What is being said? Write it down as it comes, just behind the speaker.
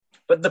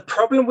But the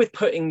problem with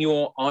putting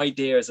your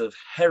ideas of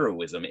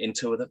heroism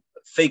into a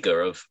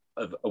figure of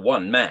a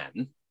one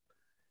man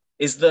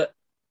is that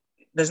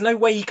there's no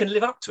way he can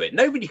live up to it.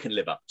 Nobody can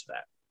live up to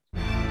that.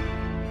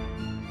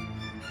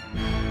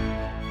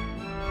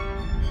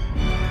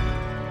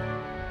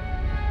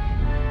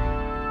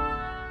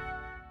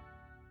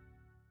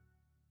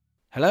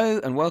 Hello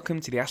and welcome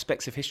to the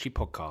Aspects of History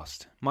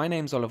podcast. My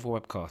name's Oliver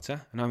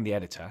Webb-Carter and I'm the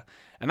editor.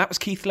 And that was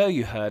Keith Lowe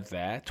you heard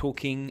there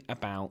talking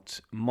about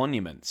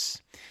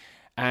monuments.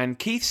 And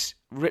Keith's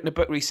written a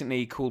book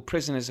recently called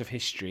Prisoners of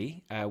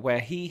History,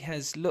 where he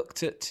has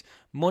looked at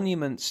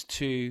monuments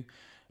to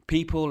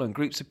people and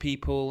groups of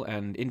people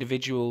and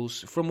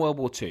individuals from World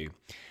War II.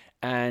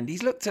 And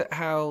he's looked at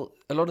how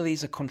a lot of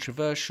these are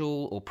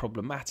controversial or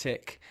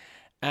problematic.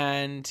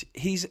 And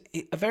he's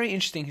a very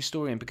interesting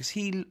historian because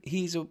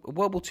he's a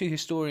World War II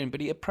historian, but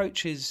he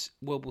approaches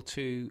World War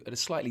II at a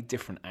slightly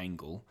different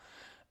angle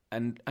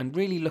and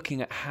really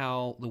looking at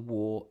how the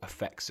war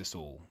affects us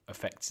all,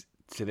 affects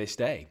to this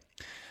day.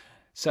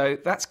 So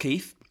that's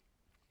Keith.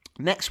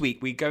 Next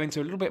week, we go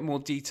into a little bit more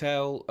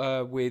detail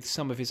with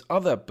some of his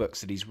other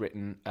books that he's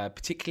written.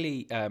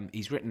 Particularly,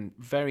 he's written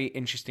very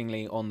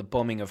interestingly on the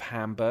bombing of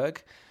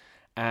Hamburg.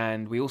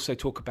 And we also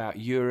talk about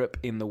Europe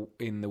in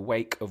the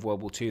wake of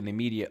World War II, in the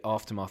immediate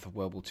aftermath of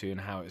World War II,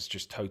 and how it was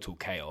just total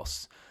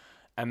chaos.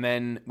 And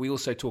then we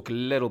also talk a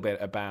little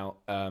bit about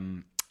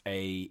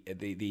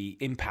the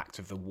impact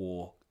of the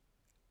war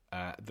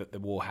that the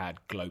war had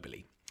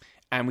globally.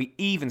 And we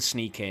even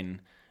sneak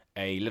in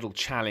a little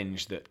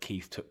challenge that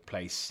Keith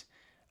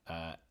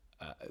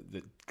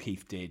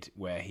did,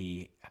 where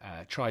he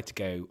tried to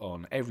go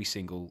on every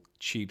single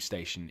tube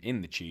station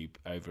in the tube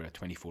over a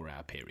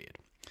 24-hour period.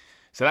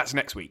 So that's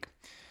next week.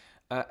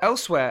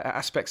 Elsewhere at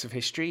Aspects of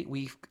History,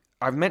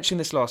 I've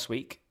mentioned this last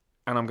week,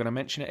 and I'm going to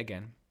mention it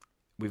again.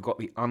 We've got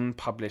the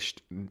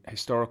unpublished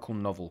historical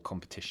novel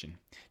competition.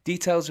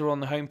 Details are on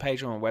the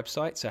homepage on our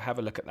website, so have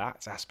a look at that.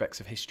 It's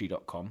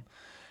aspectsofhistory.com.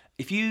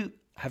 If you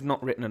have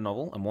not written a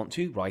novel and want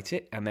to, write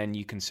it, and then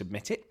you can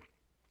submit it.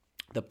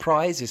 The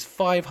prize is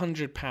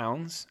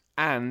 £500,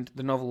 and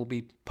the novel will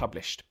be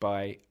published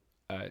by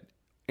an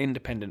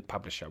independent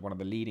publisher, one of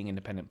the leading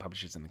independent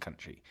publishers in the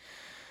country.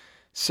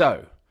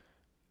 So,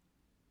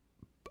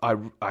 I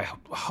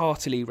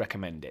heartily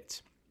recommend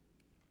it.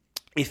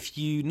 If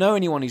you know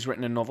anyone who's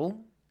written a novel,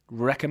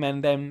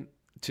 recommend them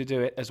to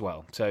do it as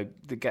well. So,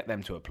 to get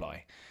them to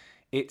apply.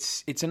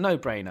 It's a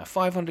no-brainer.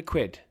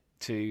 £500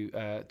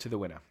 to the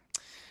winner.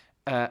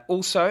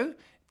 Also,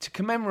 to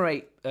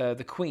commemorate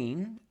the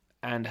Queen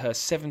and her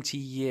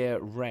 70-year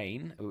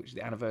reign, which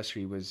the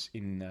anniversary was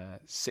in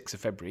 6th of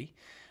February,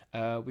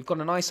 we've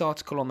got a nice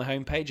article on the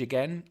homepage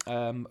again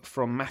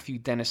from Matthew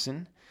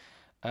Dennison.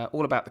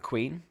 All about the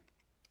Queen.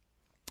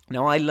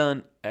 Now, I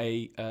learned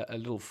a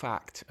little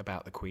fact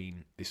about the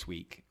Queen this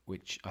week,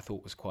 which I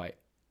thought was quite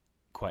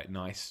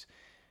nice.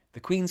 The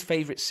Queen's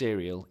favourite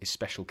cereal is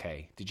Special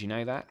K. Did you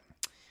know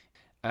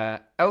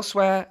that?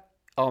 Elsewhere,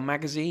 our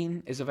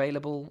magazine is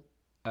available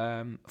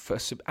for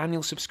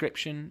annual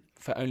subscription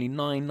for only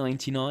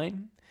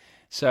 $9.99.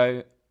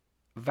 So,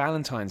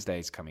 Valentine's Day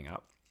is coming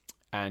up.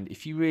 And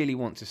if you really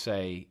want to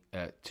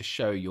to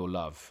show your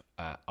love,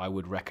 I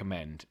would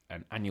recommend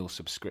an annual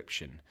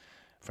subscription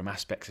from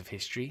Aspects of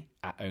History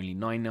at only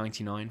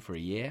 $9.99 for a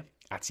year.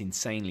 That's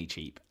insanely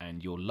cheap,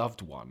 and your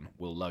loved one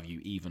will love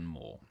you even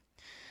more.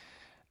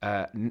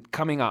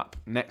 Coming up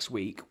next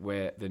week,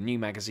 where the new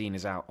magazine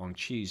is out on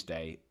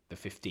Tuesday, the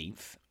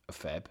 15th of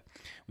Feb,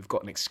 we've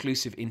got an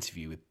exclusive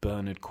interview with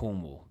Bernard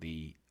Cornwell,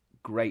 the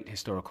great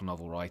historical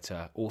novel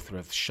writer, author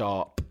of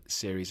Sharpe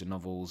series of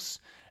novels,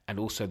 and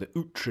also the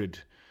Uhtred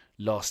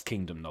Last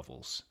Kingdom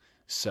novels.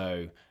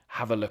 So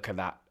have a look at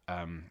that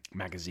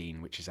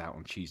magazine, which is out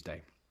on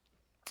Tuesday.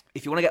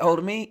 If you want to get hold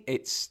of me,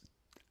 it's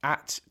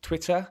at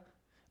Twitter.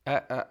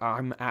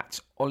 I'm at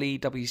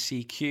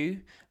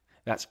OllieWCQ.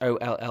 That's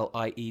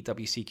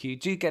OLLIEWCQ.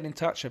 Do get in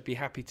touch. I'd be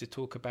happy to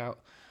talk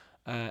about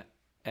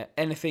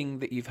anything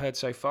that you've heard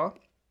so far.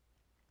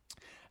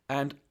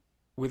 And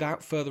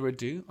without further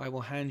ado, I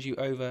will hand you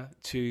over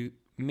to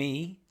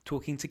me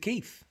talking to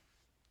Keith.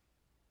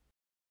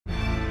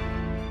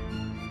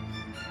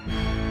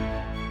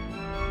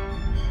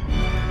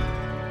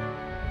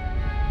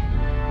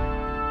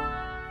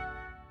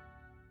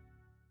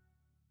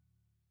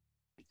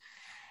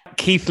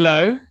 Keith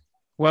Lowe,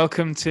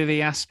 welcome to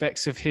the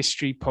Aspects of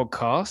History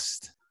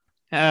podcast.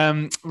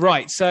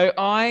 Right, so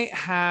I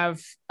have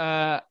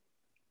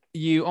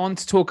you on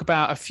to talk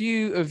about a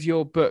few of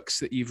your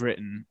books that you've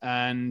written,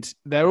 and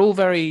they're all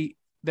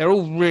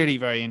really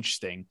very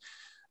interesting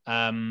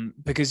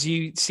because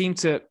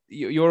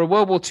you're a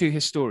World War II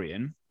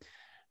historian,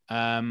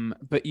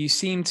 but you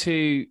seem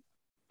to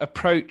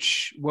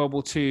approach World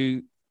War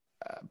II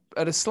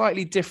at a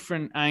slightly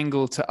different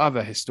angle to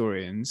other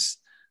historians.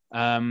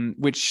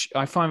 Which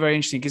I find very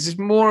interesting because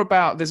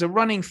there's a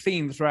running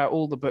theme throughout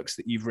all the books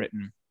that you've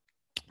written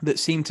that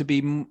seem to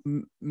be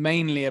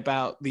mainly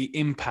about the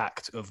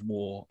impact of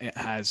war it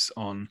has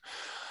on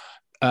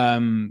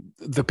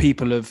the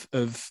people of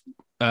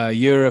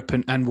Europe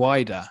and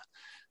wider.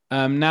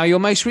 Now, your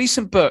most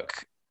recent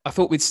book, I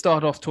thought we'd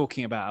start off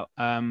talking about,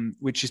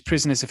 which is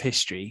Prisoners of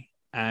History.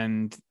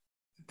 And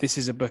this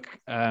is a book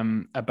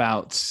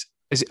about,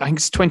 I think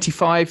it's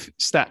 25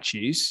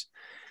 statues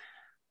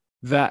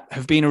that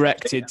have been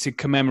erected to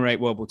commemorate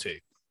World War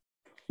II.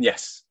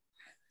 Yes.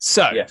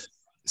 So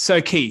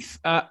Keith,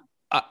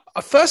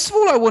 first of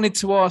all, I wanted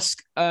to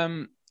ask,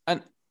 and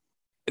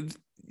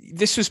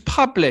this was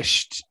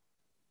published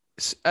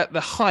at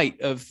the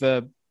height of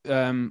the,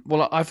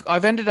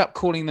 I've ended up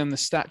calling them the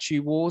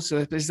Statue Wars.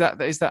 Is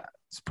that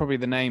probably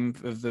the name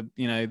of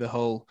the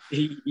whole?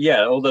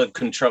 Yeah, all the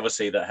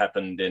controversy that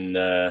happened in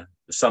the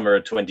summer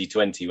of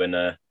 2020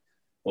 when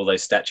all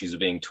those statues were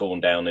being torn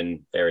down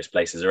in various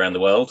places around the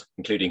world,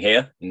 including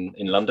here in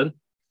London.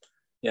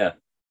 Yeah.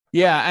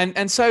 Yeah,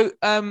 and so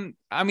I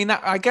mean,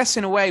 that, I guess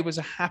in a way was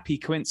a happy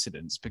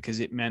coincidence, because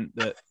it meant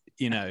that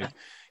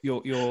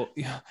your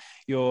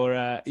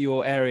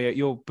area,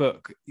 your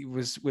book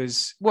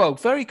was well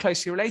very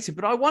closely related.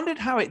 But I wondered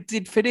how it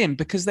did fit in,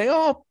 because they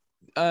are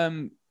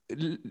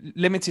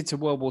limited to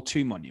World War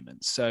II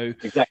monuments. So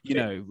exactly.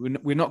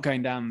 We're not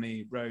going down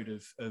the road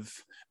of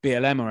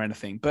BLM or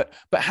anything. But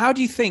how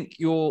do you think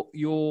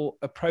your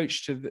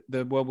approach to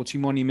the World War II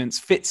monuments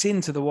fits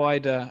into the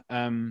wider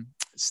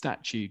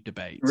statue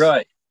debate?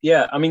 Right.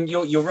 Yeah. I mean,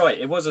 you're right.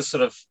 It was a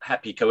sort of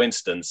happy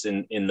coincidence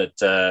in that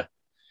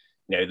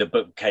the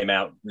book came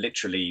out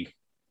literally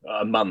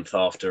a month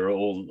after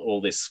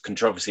all this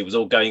controversy was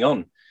all going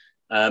on.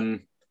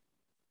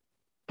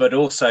 But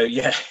also,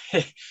 yeah,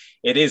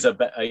 it is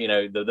about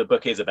the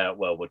book is about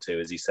World War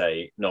II, as you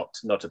say, not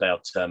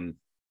about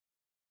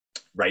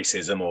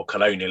racism or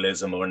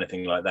colonialism or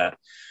anything like that.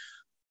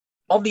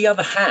 On the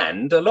other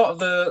hand, a lot of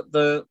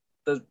the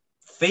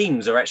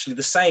themes are actually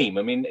the same.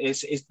 I mean,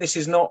 this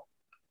is not,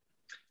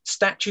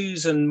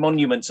 statues and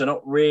monuments are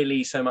not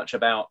really so much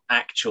about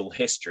actual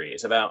history.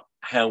 It's about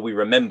how we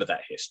remember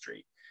that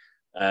history.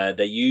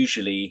 They're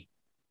usually,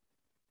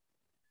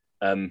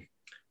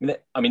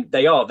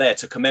 they are there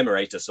to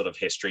commemorate a sort of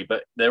history,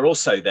 but they're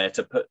also there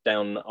to put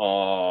down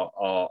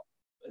a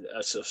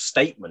sort of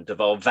statement of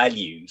our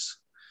values,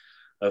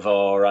 of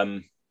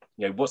our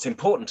what's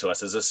important to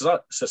us as a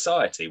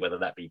society, whether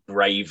that be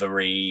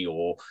bravery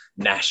or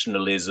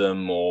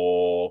nationalism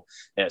or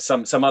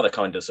some other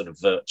kind of sort of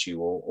virtue,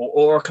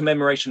 or a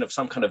commemoration of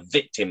some kind of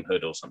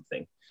victimhood or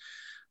something.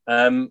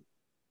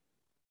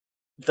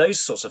 Those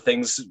sorts of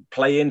things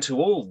play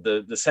into all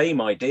the same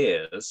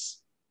ideas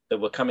that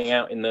were coming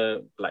out in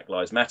the Black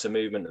Lives Matter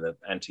movement and the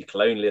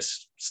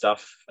anti-colonialist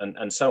stuff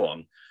and so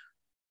on.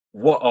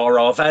 What are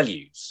our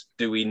values?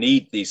 Do we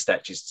need these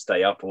statues to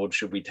stay up, or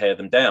should we tear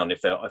them down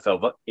if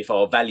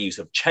our values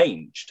have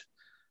changed?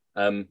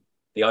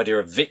 The idea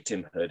of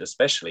victimhood,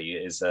 especially,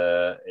 is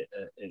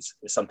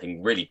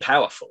something really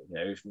powerful.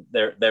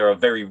 There are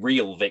very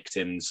real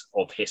victims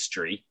of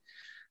history,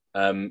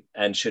 and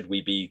should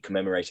we be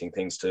commemorating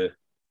things to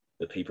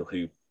the people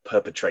who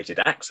perpetrated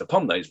acts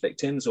upon those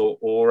victims, or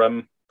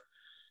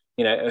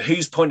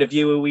whose point of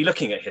view are we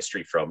looking at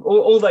history from?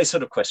 All those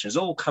sort of questions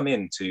all come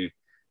into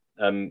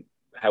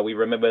how we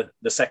remember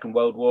the Second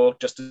World War,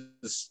 just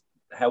as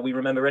how we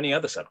remember any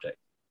other subject.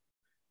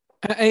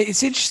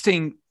 It's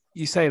interesting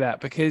you say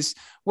that, because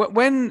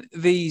when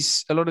a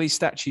lot of these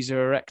statues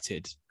are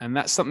erected, and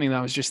that's something that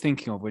I was just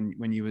thinking of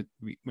when you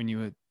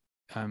were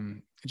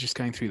just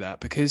going through that,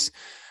 because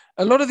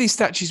a lot of these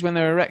statues, when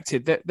they're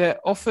erected, they're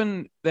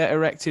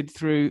erected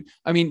through.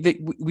 I mean,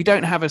 we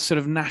don't have a sort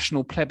of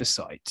national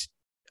plebiscite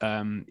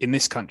in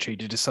this country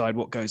to decide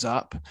what goes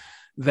up.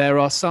 There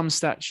are some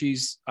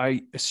statues,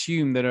 I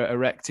assume, that are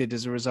erected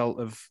as a result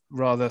of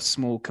rather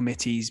small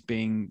committees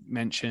being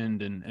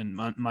mentioned and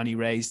money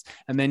raised.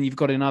 And then you've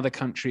got in other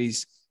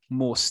countries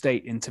more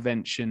state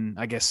intervention,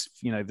 I guess,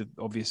 the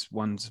obvious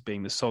ones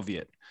being the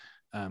Soviet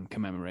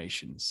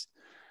commemorations.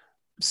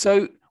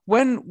 So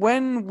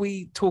when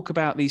we talk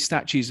about these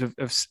statues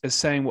as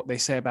saying what they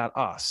say about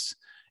us,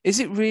 is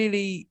it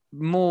really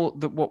more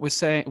that what we're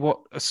saying,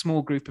 what a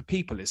small group of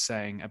people is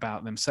saying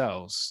about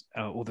themselves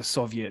or the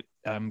Soviet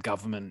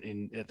government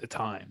at the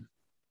time?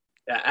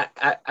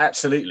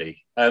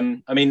 Absolutely.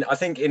 I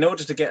think in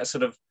order to get a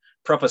sort of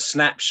proper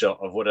snapshot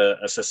of what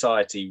a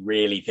society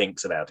really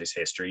thinks about its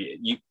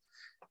history,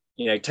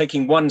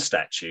 taking one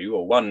statue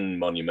or one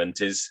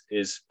monument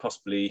is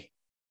possibly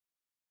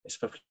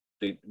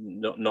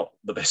not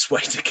the best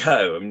way to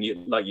go. I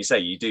mean, like you say,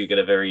 you do get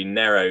a very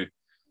narrow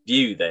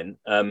view then.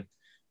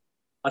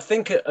 I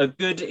think a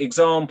good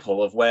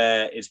example of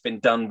where it's been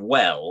done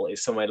well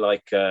is somewhere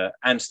like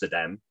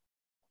Amsterdam,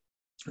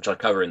 which I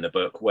cover in the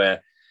book,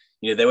 where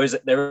there is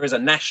a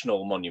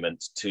national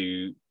monument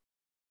to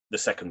the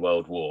Second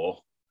World War,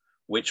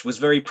 which was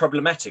very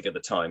problematic at the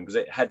time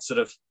because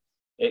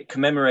it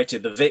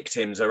commemorated the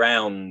victims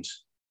around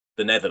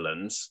the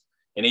Netherlands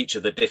in each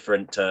of the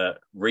different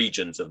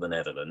regions of the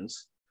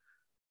Netherlands,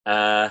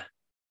 and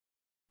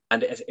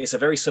it's a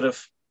very sort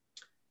of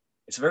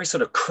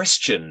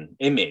Christian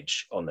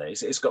image on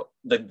this. It's got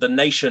the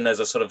nation as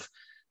a sort of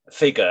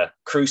figure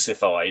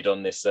crucified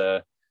on this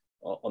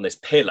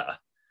pillar.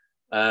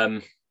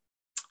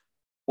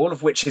 all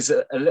of which is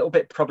a little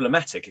bit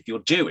problematic if you're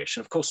Jewish.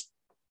 And of course,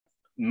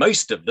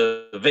 most of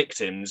the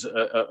victims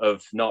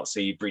of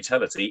Nazi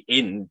brutality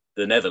in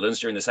the Netherlands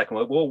during the Second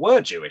World War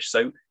were Jewish.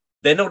 So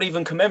they're not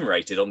even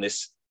commemorated on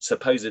this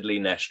supposedly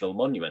national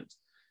monument.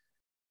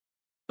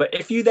 But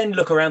if you then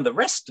look around the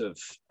rest of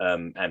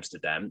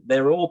Amsterdam,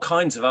 there are all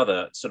kinds of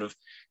other sort of,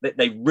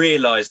 they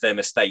realized their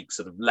mistakes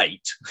sort of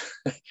late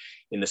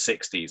in the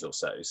 60s or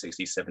so,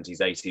 60s, 70s,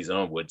 80s and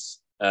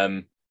onwards.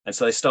 And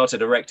so they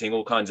started erecting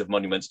all kinds of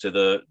monuments to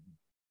the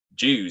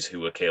Jews who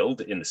were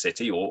killed in the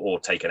city or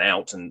taken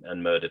out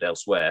and murdered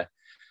elsewhere.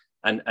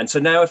 And so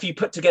now if you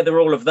put together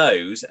all of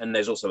those, and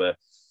there's also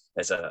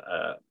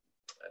a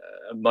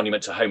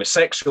monument to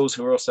homosexuals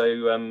who are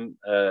also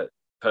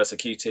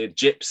persecuted,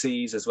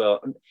 gypsies as well.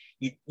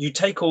 You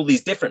take all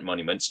these different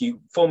monuments,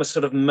 you form a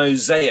sort of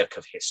mosaic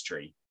of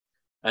history,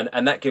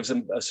 and that gives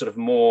them a sort of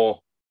more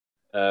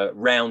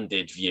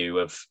rounded view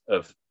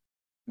of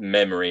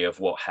memory of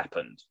what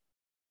happened.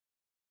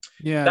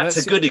 Yeah,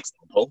 that's a good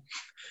example.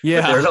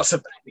 Yeah, but there are lots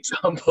of bad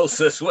examples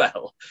as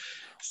well.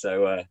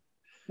 So,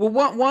 well,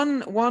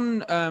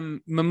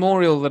 one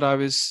memorial that I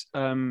was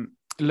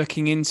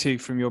looking into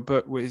from your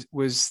book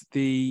was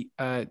the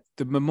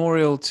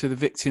memorial to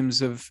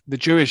the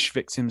Jewish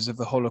victims of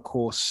the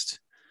Holocaust,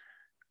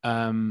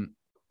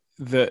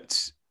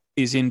 that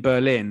is in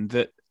Berlin,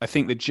 that I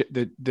think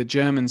the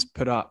Germans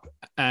put up,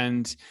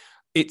 and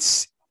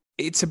it's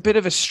a bit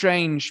of a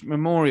strange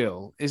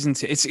memorial,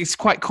 isn't it? It's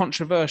quite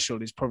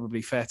controversial, is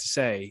probably fair to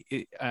say,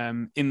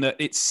 in that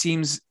it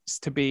seems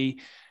to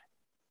be.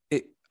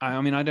 I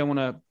mean, I don't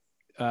want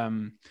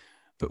to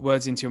put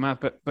words into your mouth,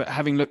 but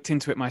having looked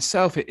into it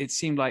myself, it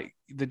seemed like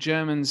the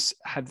Germans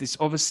had this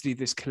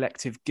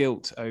collective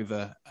guilt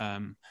over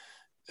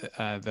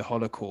the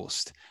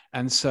Holocaust,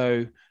 and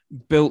so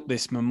built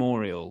this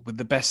memorial with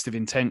the best of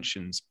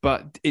intentions,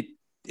 but it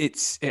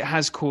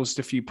has caused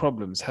a few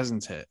problems,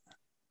 hasn't it?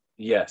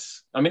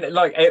 Yes, I mean,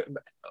 like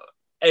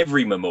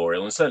every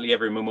memorial, and certainly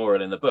every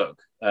memorial in the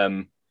book,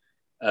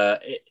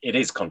 it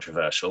is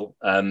controversial.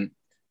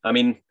 I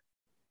mean,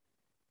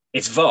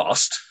 it's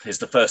vast, is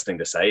the first thing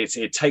to say.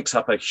 It takes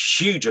up a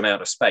huge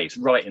amount of space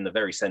right in the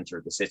very center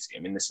of the city. I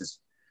mean, this is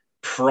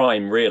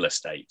prime real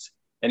estate.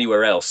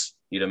 Anywhere else,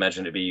 you'd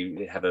imagine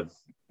it'd have a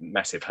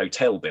massive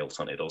hotel built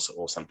on it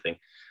or something.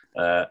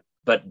 But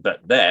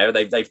there,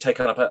 they've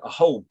taken up a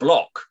whole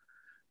block.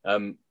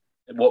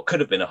 What could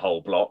have been a whole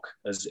block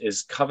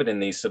is covered in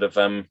these sort of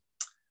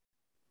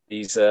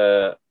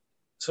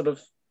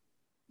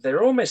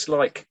they're almost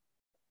like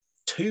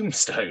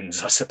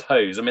tombstones, I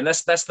suppose. I mean,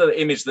 that's the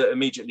image that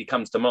immediately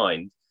comes to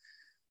mind.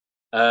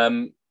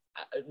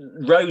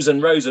 Rows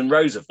and rows and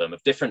rows of them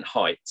of different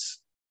heights,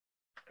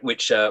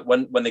 which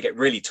when they get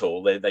really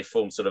tall, they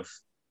form sort of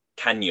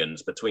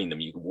canyons between them.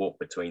 You can walk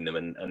between them,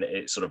 and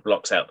it sort of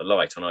blocks out the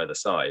light on either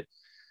side.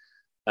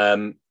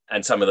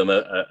 And some of them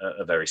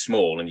are very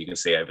small, and you can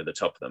see over the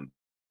top of them.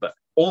 But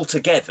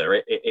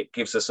altogether, it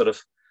gives a sort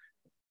of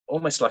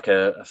almost like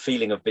a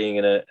feeling of being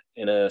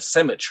in a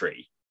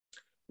cemetery.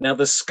 Now,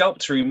 the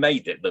sculptor who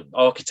made it, the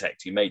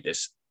architect who made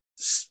this,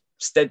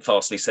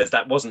 steadfastly says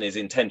that wasn't his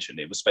intention.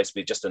 It was supposed to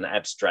be just an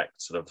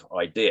abstract sort of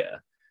idea,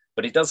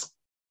 but it does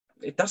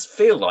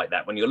feel like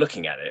that when you're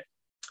looking at it.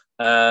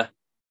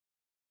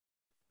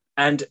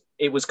 And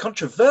it was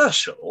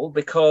controversial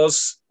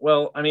because,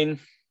 well, I mean,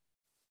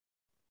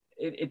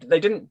 they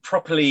didn't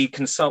properly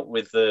consult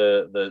with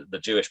the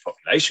Jewish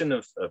population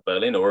of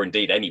Berlin, or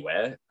indeed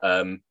anywhere.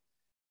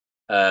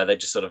 They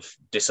just sort of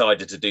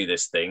decided to do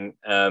this thing.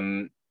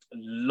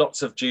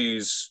 Lots of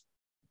Jews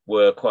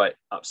were quite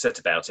upset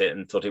about it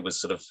and thought it was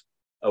sort of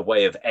a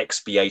way of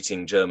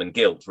expiating German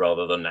guilt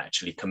rather than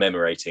actually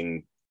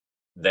commemorating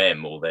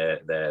them or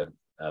their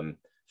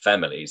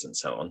families and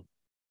so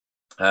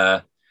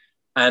on.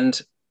 And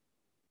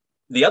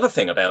the other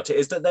thing about it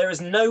is that there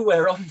is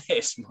nowhere on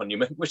this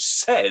monument which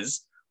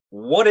says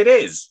what it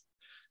is.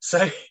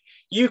 So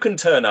you can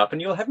turn up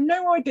and you'll have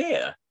no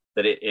idea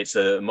that it's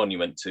a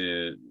monument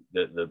to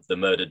the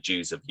murdered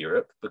Jews of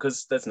Europe,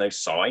 because there's no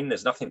sign,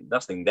 there's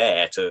nothing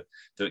there to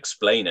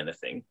explain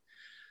anything.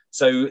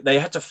 So they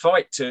had to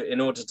fight in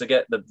order to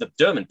get the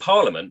German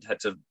parliament had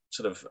to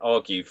sort of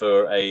argue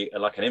for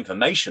like an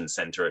information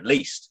center at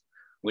least,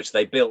 which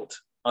they built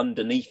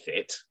underneath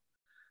it,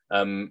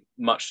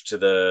 much to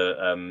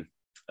the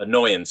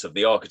annoyance of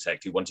the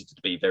architect, who wanted it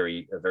to be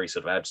a very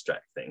sort of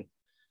abstract thing.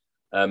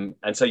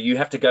 And so you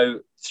have to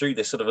go through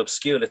this sort of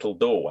obscure little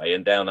doorway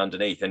and down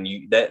underneath, and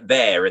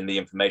there in the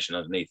information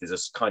underneath is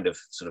a kind of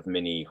sort of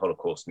mini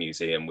Holocaust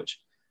museum which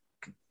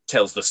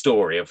tells the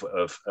story of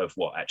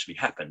what actually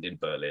happened in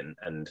Berlin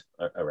and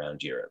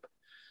around Europe.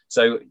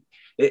 So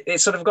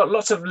it's sort of got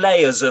lots of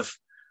layers of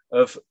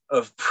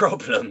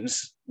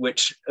problems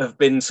which have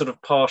been sort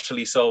of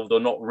partially solved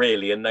or not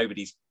really, and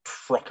nobody's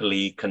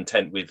properly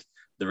content with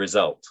the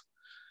result.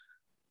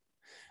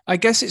 I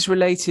guess it's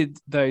related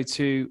though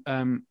to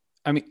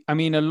I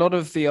mean, a lot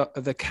of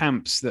the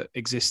camps that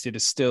existed are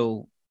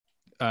still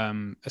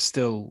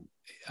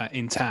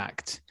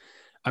intact.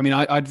 I mean,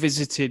 I'd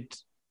visited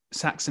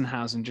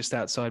Sachsenhausen, just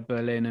outside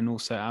Berlin, and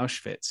also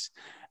Auschwitz.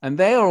 And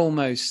they are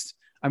almost,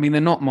 I mean,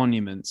 they're not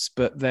monuments,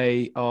 but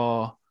they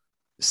are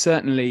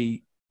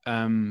certainly,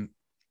 I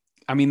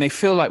mean, they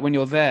feel like when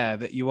you're there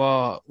that you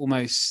are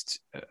almost,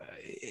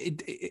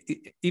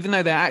 even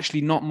though they're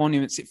actually not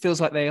monuments, it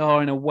feels like they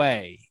are in a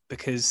way,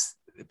 because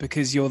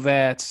you're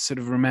there to sort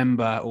of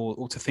remember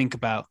or to think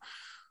about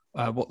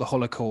what the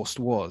Holocaust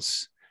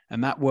was.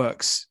 And that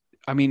works,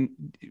 I mean,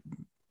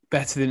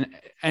 better than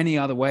any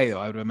other way,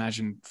 I would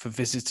imagine, for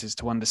visitors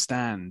to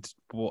understand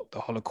what the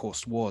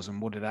Holocaust was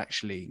and what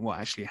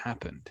actually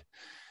happened.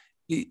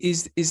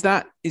 Is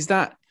that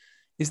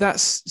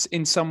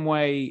in some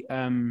way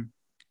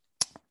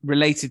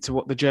related to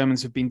what the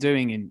Germans have been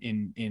doing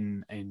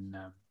in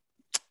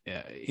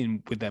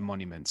with their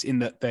monuments? In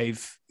that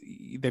they've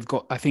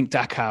got, I think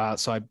Dachau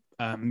outside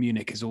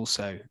Munich is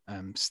also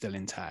still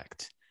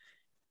intact.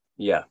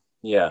 Yeah.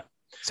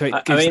 So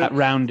it gives that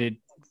rounded.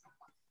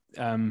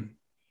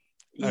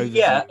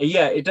 Yeah,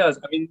 it does.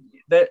 I mean,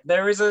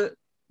 there's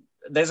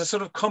a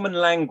sort of common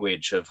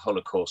language of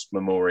Holocaust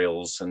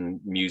memorials and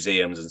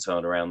museums and so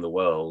on around the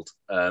world,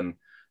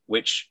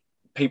 which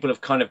people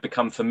have kind of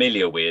become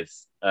familiar with,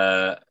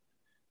 but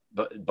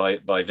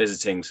by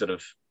visiting sort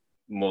of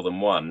more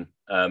than one.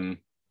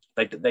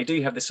 They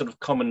do have this sort of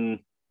common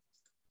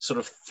sort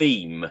of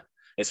theme.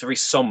 It's very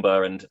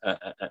somber and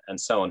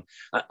so on.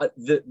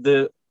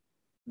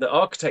 The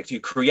architect who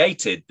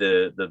created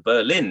the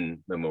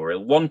Berlin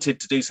Memorial wanted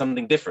to do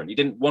something different. He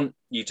didn't want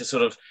you to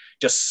sort of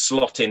just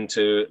slot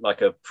into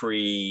like a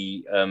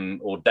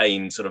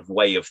ordained sort of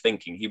way of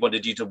thinking. He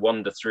wanted you to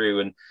wander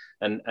through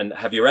and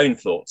have your own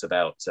thoughts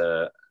about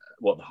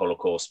what the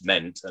Holocaust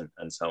meant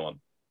and so on.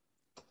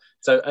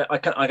 So I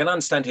can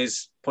understand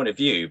his point of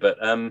view, but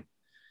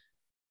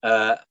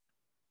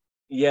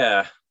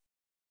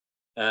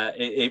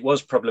it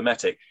was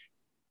problematic.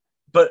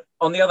 But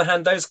on the other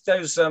hand, those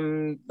sort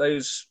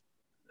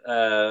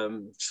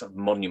of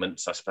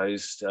monuments, I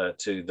suppose, to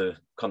the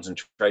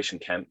concentration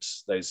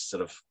camps, those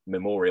sort of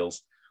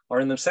memorials,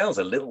 are in themselves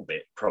a little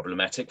bit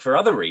problematic for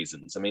other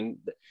reasons. I mean,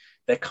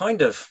 they've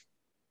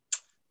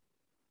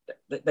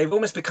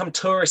almost become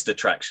tourist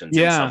attractions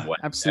in some way.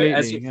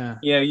 Absolutely.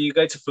 You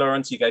go to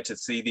Florence, you go to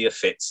see the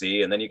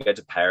Uffizi, and then you go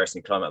to Paris and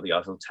you climb up the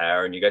Eiffel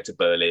Tower, and you go to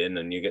Berlin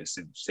and you get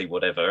to see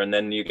whatever, and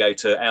then you go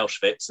to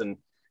Auschwitz, and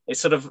it's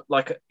sort of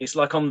like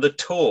on the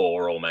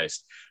tour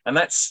almost, and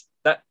that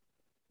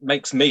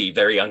makes me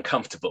very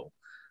uncomfortable.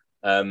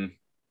 And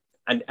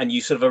you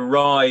sort of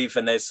arrive,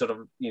 and there's sort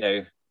of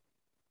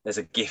there's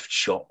a gift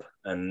shop,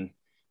 and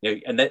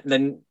and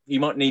then you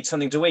might need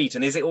something to eat.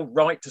 And is it all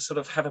right to sort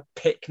of have a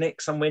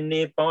picnic somewhere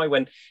nearby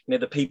when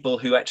the people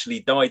who actually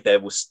died there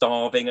were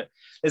starving?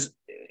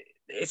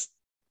 It's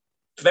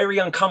very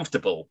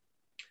uncomfortable.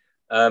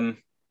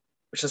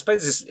 Which I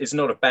suppose is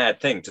not a bad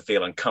thing to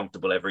feel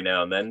uncomfortable every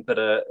now and then, but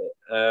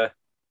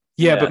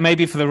but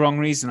maybe for the wrong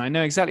reason. I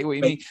know exactly what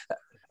you mean.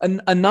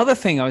 And another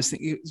thing I was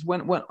thinking is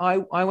when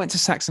I went to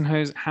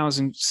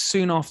Sachsenhausen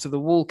soon after the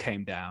wall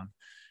came down,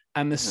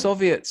 and the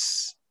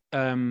Soviets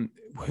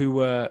who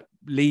were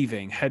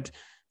leaving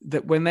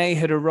when they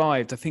had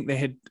arrived, I think they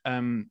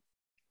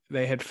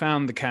had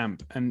found the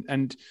camp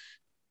and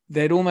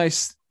they'd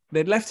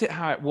left it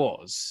how it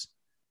was,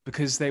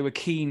 because they were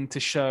keen to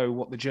show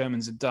what the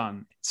Germans had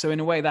done. So in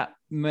a way that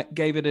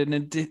gave it an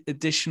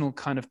additional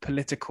kind of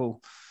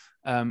political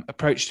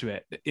approach to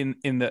it,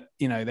 in that,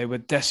 they were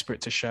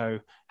desperate to show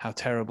how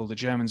terrible the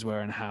Germans were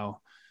and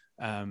how,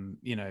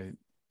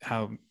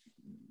 how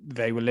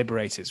they were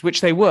liberators,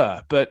 which they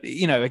were. But,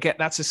 again,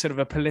 that's a sort of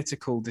a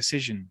political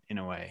decision in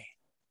a way.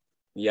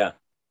 Yeah.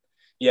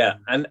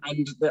 And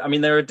I mean,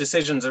 there are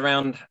decisions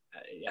around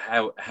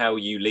how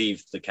you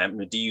leave the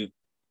camp. Do you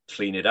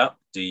clean it up?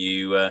 Do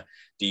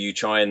you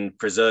try and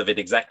preserve it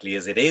exactly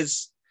as it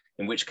is?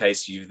 In which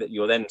case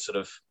you're then sort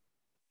of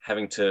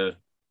having to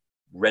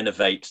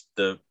renovate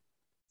the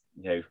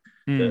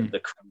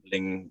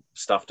crumbling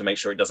stuff to make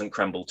sure it doesn't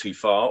crumble too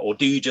far, or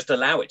do you just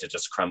allow it to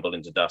just crumble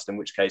into dust? In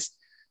which case,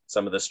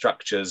 some of the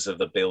structures of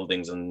the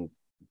buildings and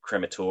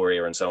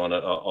crematoria and so on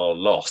are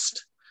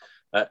lost.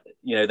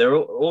 There are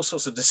all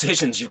sorts of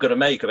decisions you've got to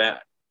make about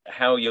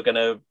how you're going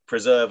to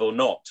preserve or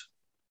not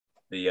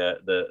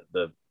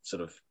the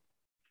sort of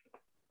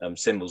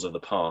symbols of the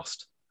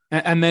past.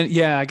 And then,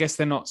 I guess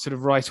they're not sort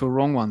of right or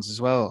wrong ones as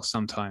well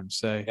sometimes.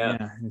 So, I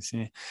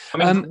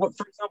mean,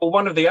 for example,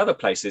 one of the other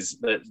places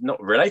that's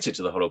not related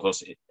to the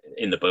Holocaust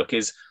in the book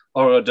is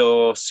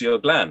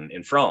Oradour-sur-Glane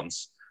in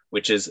France,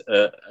 which is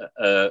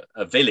a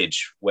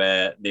village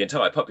where the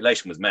entire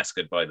population was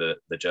massacred by the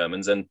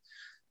Germans. And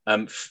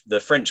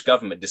the French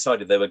government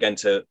decided they were going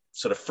to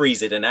sort of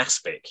freeze it in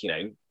aspic,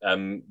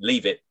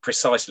 leave it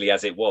precisely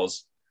as it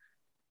was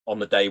on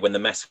the day when the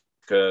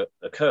massacre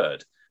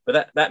occurred.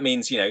 But that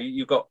means,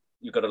 you've got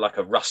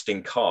a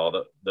rusting car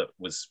that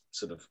was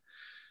sort of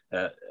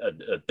a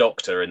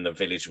doctor in the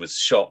village was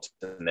shot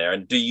in there.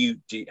 And do you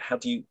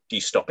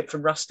stop it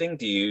from rusting?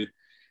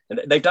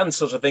 And they've done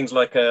sort of things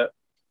like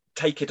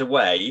take it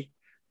away,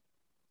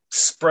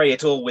 spray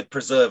it all with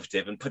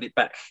preservative and put it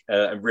back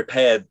and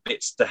repair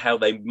bits to how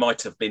they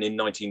might have been in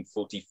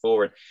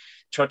 1944 and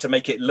tried to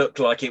make it look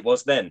like it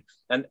was then.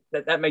 And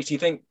that makes you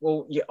think,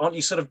 well, aren't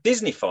you sort of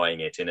Disneyfying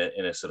it in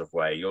a sort of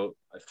way? You're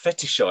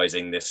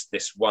fetishizing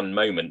this one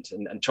moment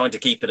and trying to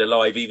keep it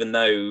alive, even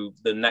though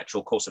the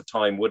natural course of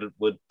time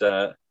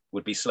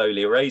would be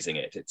slowly erasing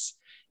it. It's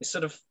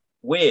sort of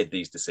weird,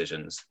 these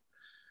decisions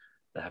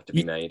that have to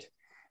be made.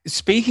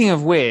 Speaking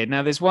of weird,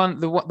 now there's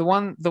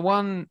the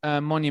one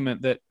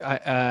monument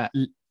that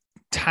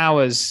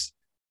towers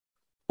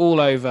all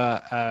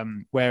over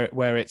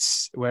where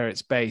it's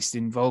based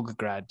in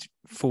Volgograd,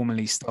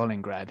 formerly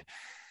Stalingrad,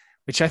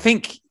 which I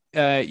think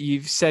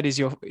you've said is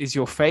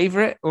your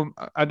favorite, or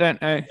I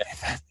don't know,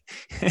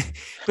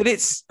 but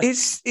it's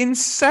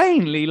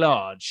insanely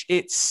large.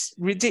 It's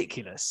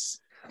ridiculous.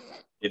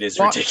 It is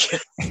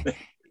ridiculous.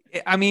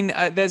 I mean,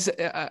 there's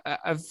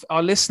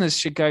our listeners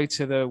should go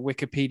to the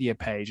Wikipedia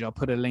page. I'll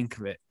put a link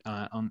of it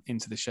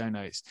into the show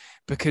notes,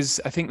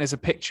 because I think there's a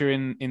picture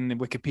in the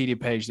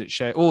Wikipedia page that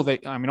show.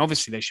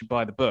 Obviously they should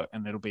buy the book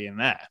and it'll be in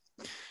there.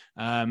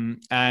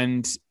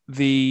 And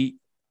the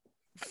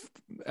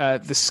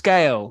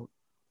scale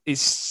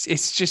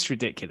it's just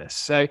ridiculous.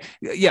 So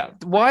yeah,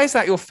 why is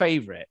that your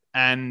favorite?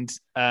 And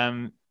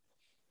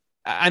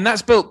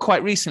that's built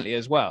quite recently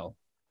as well.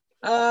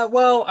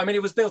 Well, I mean,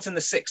 it was built in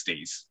the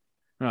 60s.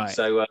 Right.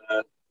 So it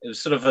was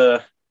sort of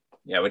a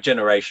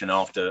generation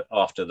after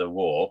the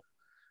war.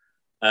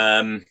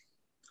 And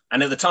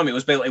at the time it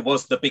was built, it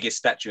was the biggest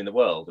statue in the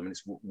world. I mean,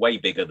 it's way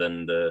bigger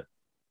than the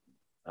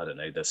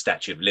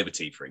Statue of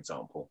Liberty, for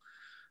example.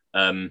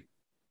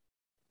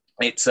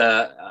 It's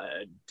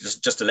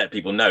just to let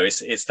people know,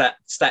 it's that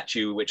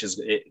statue, which is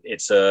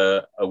it's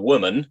a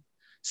woman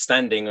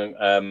standing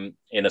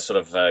in a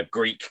sort of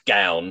Greek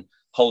gown,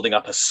 holding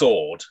up a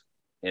sword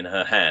in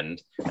her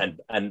hand,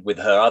 and with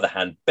her other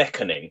hand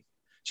beckoning.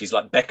 She's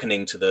like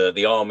beckoning to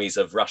the armies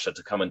of Russia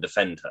to come and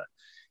defend her.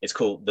 It's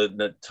called,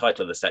 the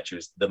title of the statue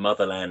is "The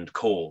Motherland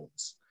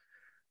Calls,"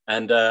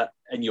 and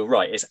you're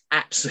right, it's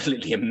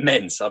absolutely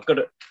immense. I've got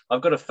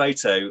a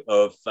photo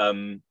of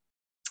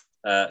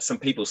some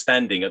people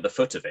standing at the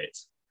foot of it,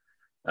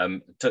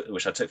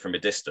 which I took from a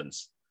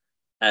distance,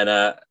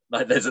 and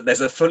like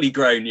there's a fully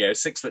grown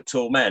 6 foot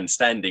tall man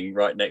standing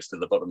right next to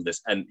the bottom of this,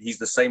 and he's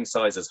the same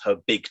size as her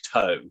big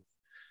toe.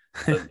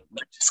 That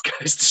just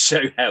goes to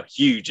show how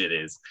huge it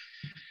is.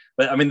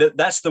 But I mean,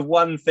 that's the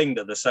one thing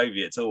that the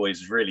Soviets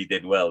always really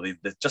did well.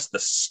 Just the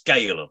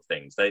scale of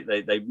things.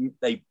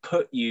 They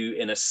put you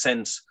in a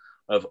sense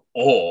of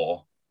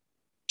awe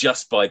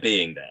just by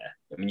being there.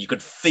 I mean, you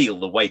could feel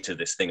the weight of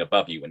this thing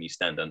above you when you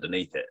stand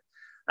underneath it,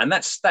 and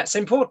that's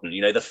important.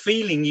 The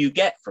feeling you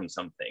get from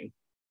something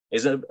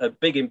is a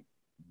big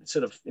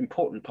sort of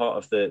important part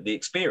of the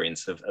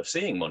experience of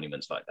seeing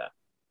monuments like that.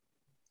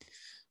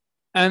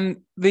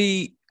 And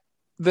the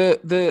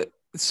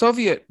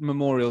Soviet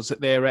memorials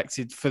that they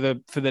erected for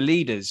the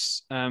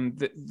leaders.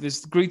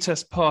 There's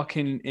Grutas Park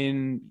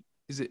in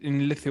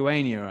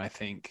Lithuania, I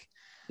think,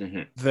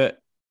 that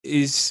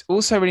is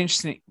also really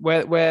interesting,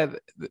 where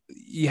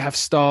you have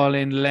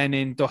Stalin,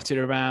 Lenin dotted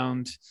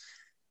around.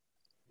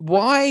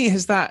 Why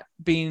has that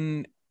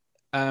been?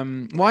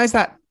 Why is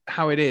that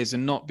how it is,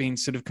 and not being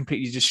sort of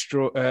completely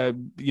destroyed?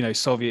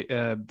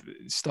 Soviet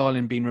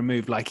Stalin being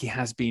removed like he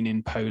has been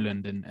in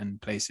Poland and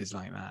places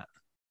like that.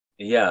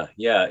 Yeah,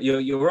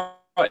 you're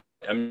right.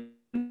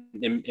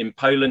 In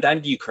Poland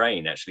and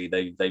Ukraine, actually,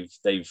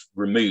 they've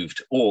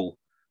removed all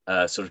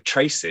sort of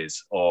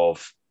traces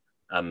of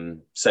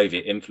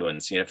Soviet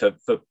influence.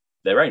 For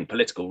their own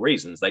political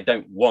reasons, they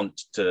don't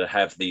want to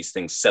have these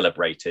things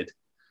celebrated,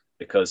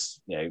 because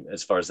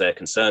as far as they're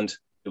concerned,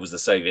 it was the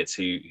Soviets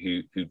who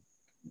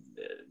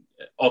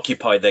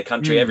occupied their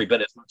country every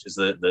bit as much as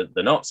the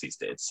Nazis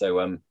did.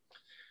 So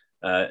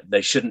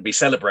they shouldn't be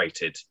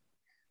celebrated.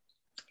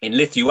 In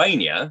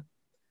Lithuania,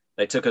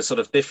 they took a sort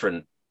of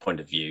different point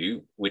of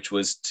view, which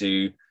was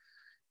to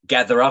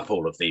gather up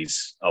all of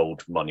these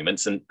old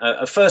monuments. And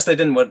at first they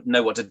didn't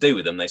know what to do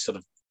with them. They sort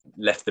of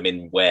left them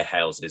in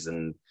warehouses,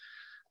 and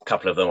a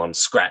couple of them on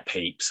scrap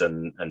heaps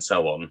and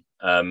so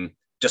on,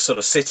 just sort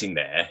of sitting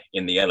there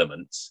in the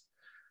elements.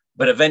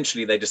 But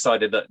eventually they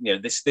decided that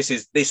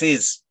this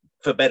is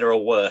for better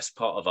or worse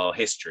part of our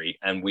history,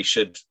 and we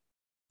should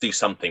do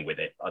something with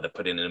it, either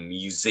put it in a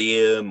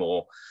museum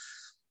or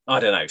I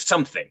don't know,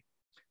 something.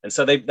 And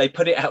so they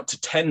put it out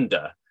to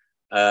tender,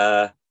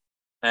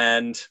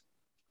 and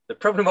the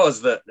problem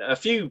was that a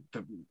few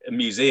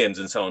museums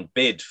and so on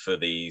bid for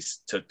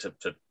these to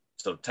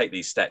sort of take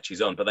these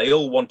statues on, but they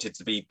all wanted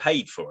to be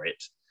paid for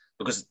it,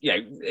 because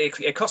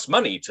it costs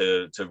money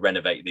to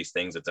renovate these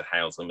things and to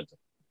house them and to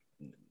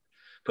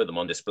put them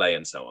on display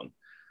and so on.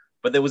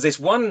 But there was this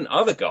one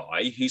other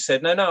guy who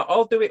said, no,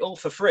 I'll do it all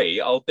for free.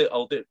 I'll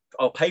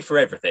pay for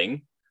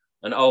everything,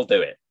 and I'll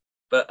do it.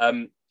 But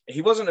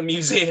he wasn't a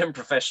museum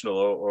professional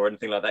or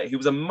anything like that. He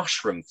was a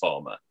mushroom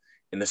farmer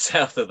in the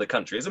south of the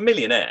country. He was a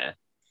millionaire,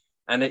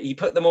 and he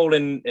put them all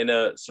in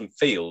some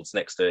fields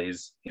next to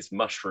his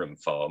mushroom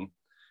farm.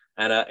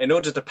 And in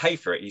order to pay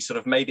for it, he sort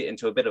of made it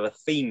into a bit of a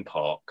theme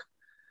park.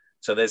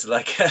 So there's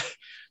like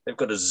they've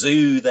got a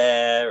zoo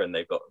there, and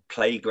they've got a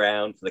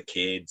playground for the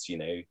kids, you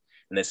know,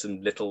 and there's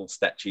some little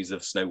statues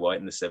of Snow White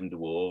and the Seven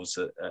Dwarfs.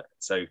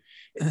 So you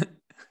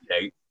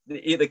know,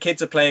 the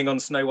kids are playing on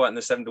Snow White and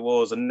the Seven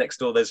Dwarfs, and next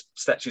door there's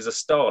statues of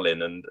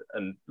Stalin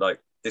and like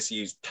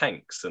disused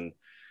tanks, and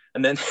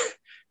then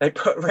they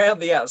put around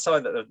the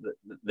outside of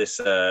this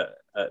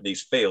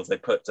these fields, they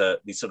put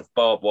these sort of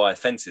barbed wire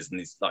fences and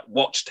these like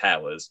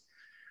watchtowers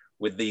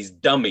with these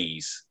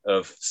dummies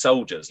of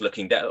soldiers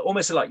looking down,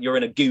 almost like you're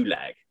in a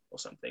gulag or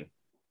something.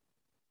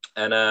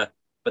 And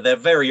but they're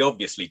very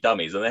obviously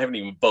dummies, and they haven't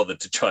even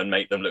bothered to try and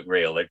make them look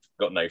real. They've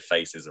got no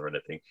faces or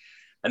anything.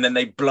 And then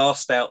they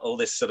blast out all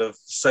this sort of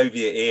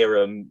Soviet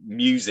era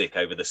music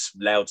over the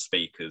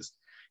loudspeakers.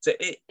 So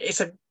it's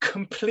a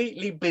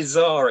completely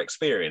bizarre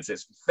experience.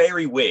 It's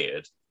very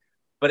weird,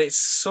 but it's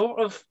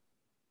sort of,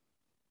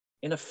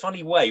 in a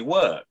funny way,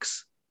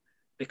 works,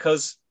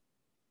 because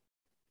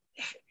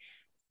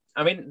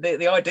I mean,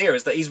 the idea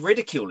is that he's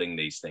ridiculing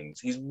these things.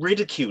 He's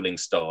ridiculing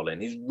Stalin.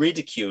 He's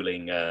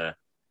ridiculing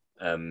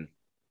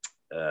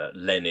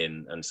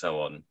Lenin and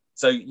so on.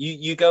 So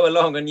you go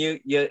along and you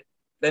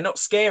they're not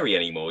scary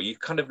anymore. You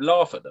kind of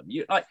laugh at them.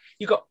 You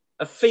got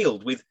a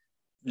field with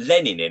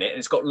Lenin in it, and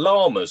it's got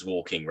llamas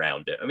walking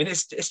around it. I mean,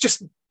 it's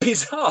just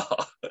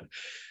bizarre.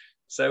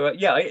 So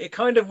yeah, it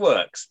kind of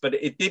works, but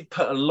it did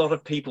put a lot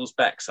of people's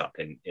backs up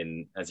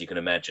in as you can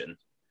imagine.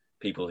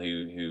 People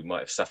who might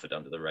have suffered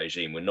under the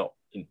regime were not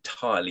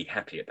entirely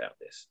happy about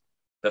this.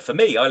 But for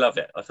me, I loved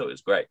it. I thought it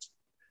was great.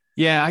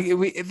 Yeah,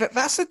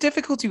 that's the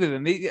difficulty with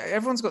them.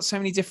 Everyone's got so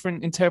many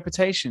different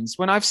interpretations.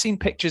 When I've seen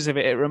pictures of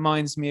it, it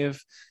reminds me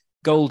of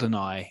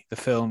GoldenEye, the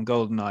film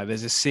GoldenEye.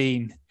 There's a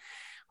scene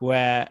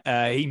where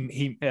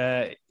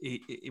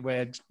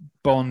where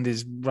Bond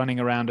is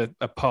running around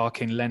a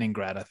park in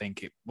Leningrad, I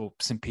think, or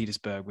St.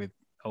 Petersburg, with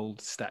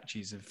old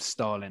statues of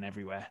Stalin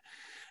everywhere.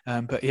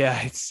 But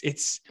yeah,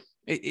 it's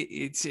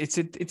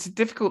a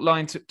difficult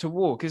line to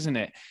walk, isn't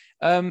it?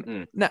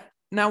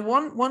 Now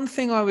one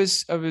thing I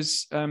was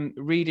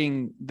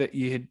reading that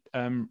you had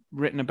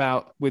written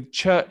about with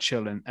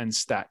Churchill and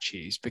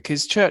statues,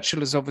 because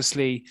Churchill is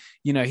obviously,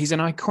 you know, he's an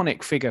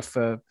iconic figure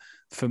for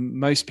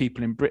most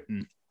people in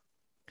Britain,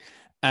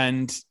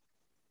 and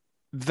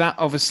that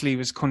obviously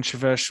was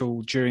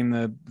controversial during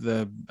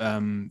the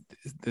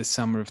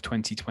summer of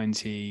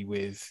 2020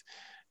 with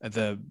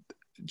the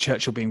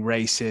Churchill being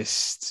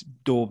racist,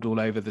 daubed all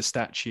over the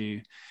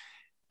statue.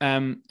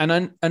 And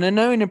I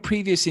know in a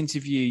previous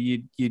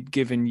interview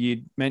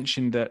you'd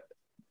mentioned that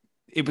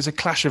it was a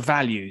clash of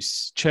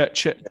values.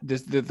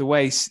 The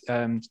way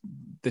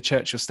the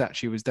Churchill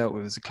statue was dealt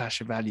with was a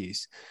clash of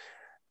values.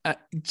 I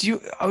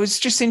was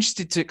just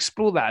interested to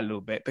explore that a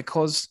little bit,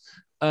 because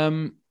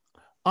I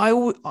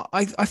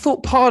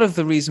thought part of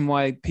the reason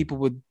why people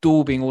were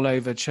daubing all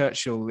over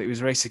Churchill, it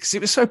was racist, because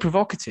it was so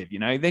provocative. You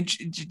know,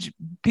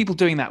 people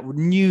doing that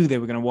knew they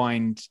were going to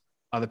wind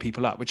other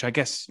people up, which I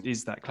guess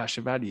is that clash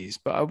of values.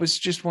 But I was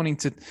just wanting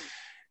to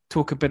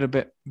talk a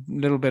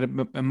little bit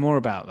more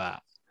about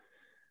that.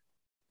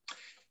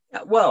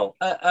 Well,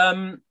 I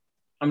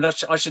mean,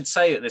 I should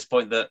say at this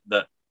point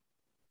that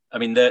I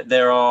mean,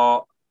 there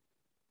are,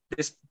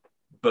 this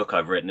book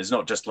I've written is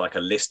not just like a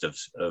list of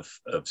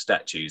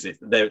statues.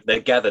 They're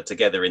gathered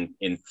together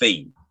in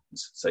themes.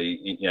 So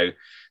you know,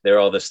 there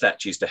are the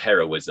statues to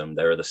heroism,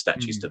 there are the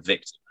statues to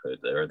victimhood,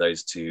 there are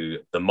those to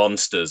the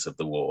monsters of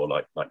the war,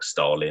 like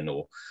Stalin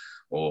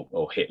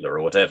or Hitler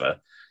or whatever.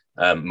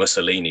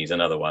 Mussolini's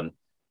another one.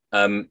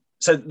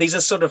 So these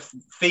are sort of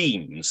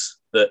themes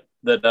that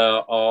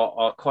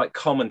are quite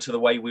common to the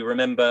way we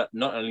remember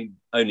not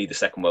only the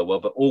Second World War,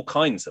 but all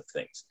kinds of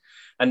things.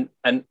 And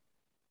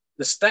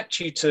the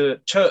statue to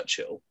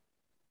Churchill,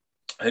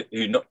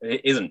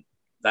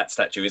 that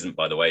statue isn't,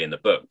 by the way, in the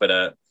book,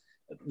 but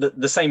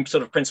the same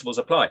sort of principles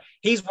apply.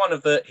 He's one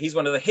of the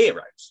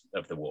heroes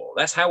of the war.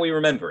 That's how we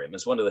remember him,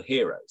 as one of the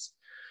heroes.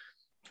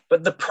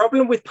 But the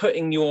problem with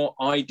putting your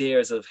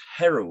ideas of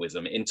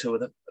heroism into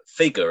a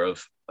figure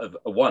of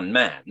one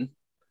man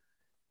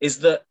is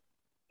that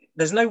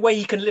there's no way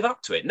he can live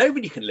up to it.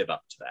 Nobody can live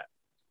up to that.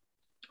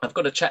 I've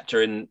got a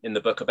chapter in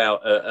the book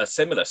about a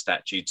similar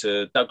statue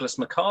to Douglas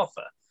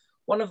MacArthur,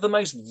 one of the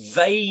most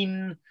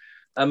vain,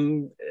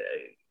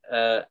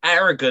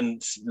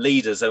 arrogant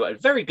leaders, a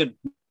very good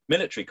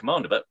military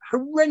commander, but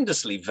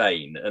horrendously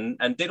vain,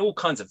 and did all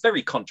kinds of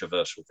very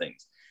controversial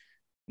things.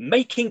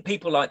 Making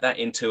people like that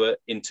into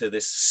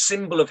this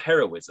symbol of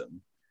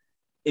heroism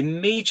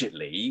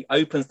immediately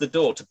opens the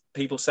door to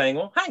people saying,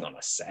 well, hang on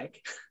a sec.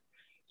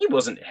 He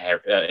wasn't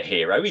a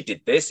hero. He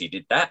did this, he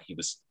did that. He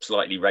was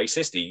slightly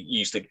racist. He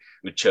used to,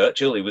 with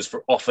Churchill, he was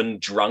often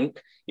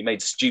drunk. He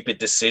made stupid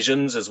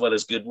decisions as well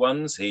as good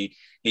ones. He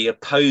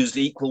opposed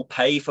equal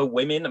pay for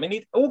women. I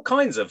mean, all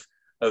kinds of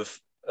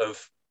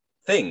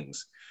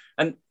things.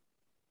 And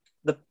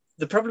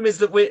the problem is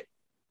that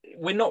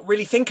we're not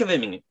really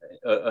thinking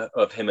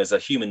of him as a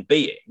human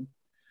being.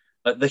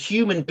 The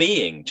human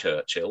being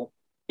Churchill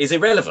is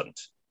irrelevant.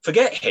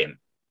 Forget him.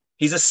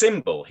 He's a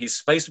symbol. He's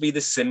supposed to be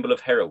this symbol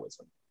of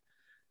heroism.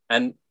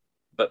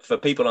 But for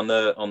people on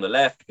the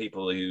left,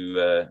 people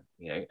who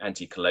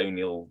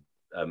anti-colonial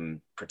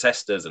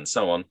protesters and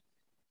so on,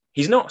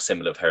 he's not a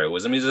symbol of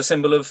heroism. He's a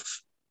symbol of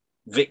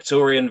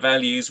Victorian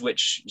values,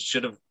 which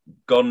should have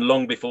gone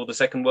long before the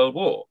Second World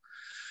War.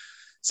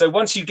 So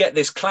once you get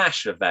this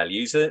clash of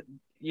values,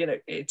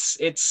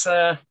 it's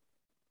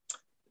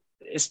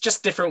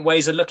just different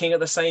ways of looking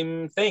at the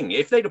same thing.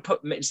 If they'd have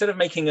put, instead of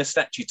making a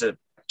statue to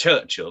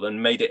Churchill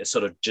and made it a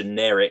sort of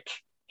generic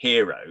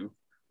hero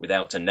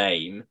without a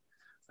name,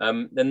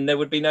 then there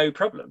would be no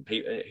problem.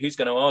 Who's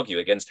going to argue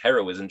against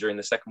heroism during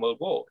the Second World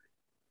War?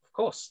 Of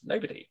course,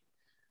 nobody.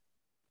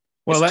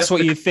 Well, that's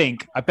what you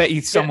think. I bet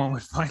you someone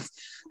would find.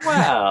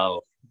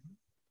 Well,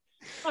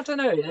 I don't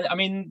know. I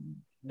mean,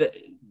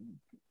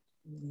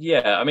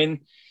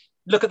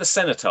 look at the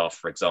cenotaph,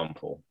 for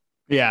example.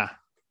 Yeah.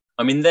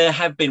 I mean, there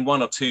have been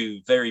one or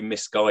two very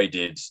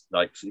misguided,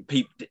 like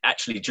people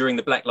actually during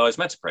the Black Lives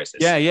Matter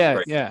process.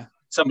 Yeah.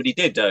 Somebody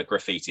did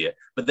graffiti it,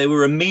 but they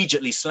were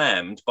immediately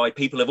slammed by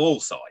people of all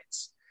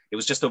sides. It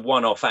was just a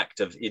one-off act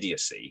of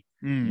idiocy.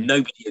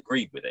 Nobody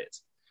agreed with it.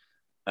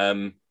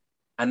 And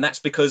that's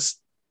because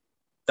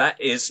that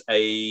is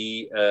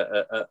a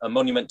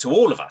monument to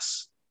all of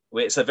us.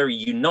 It's a very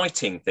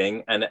uniting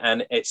thing,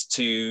 and it's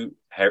to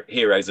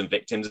heroes and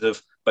victims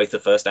of both the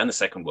First and the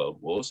Second World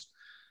Wars.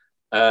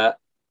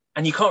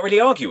 And you can't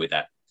really argue with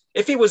that.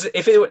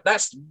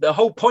 That's the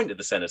whole point of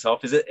the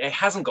cenotaph, is that it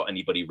hasn't got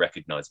anybody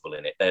recognizable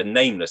in it. They're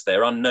nameless,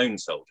 they're unknown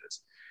soldiers.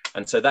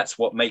 And so that's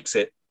what makes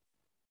it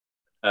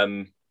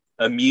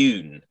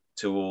immune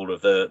to all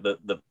of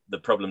the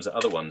problems that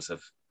other ones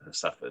have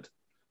suffered.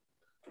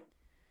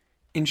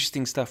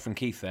 Interesting stuff from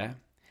Keith there.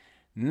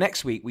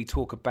 Next week, we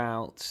talk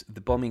about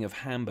the bombing of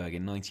Hamburg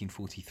in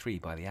 1943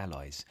 by the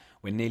Allies,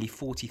 where nearly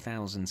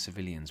 40,000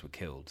 civilians were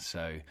killed.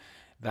 So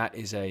that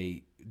is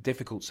a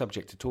difficult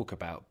subject to talk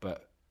about,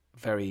 but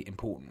very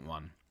important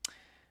one.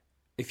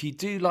 If you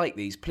do like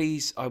these,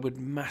 please, I would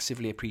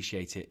massively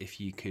appreciate it if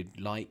you could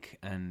like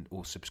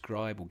or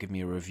subscribe or give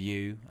me a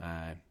review,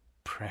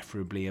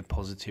 preferably a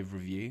positive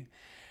review.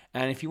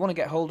 And if you want to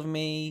get hold of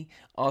me,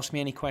 ask me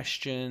any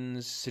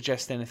questions,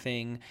 suggest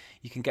anything,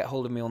 you can get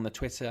hold of me on the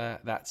Twitter.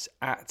 That's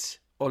at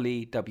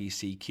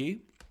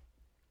OllieWCQ.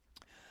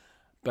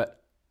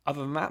 But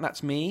other than that,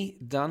 that's me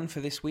done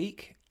for this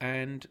week,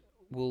 and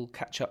we'll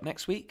catch up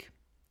next week.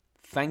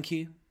 Thank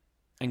you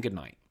and good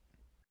night.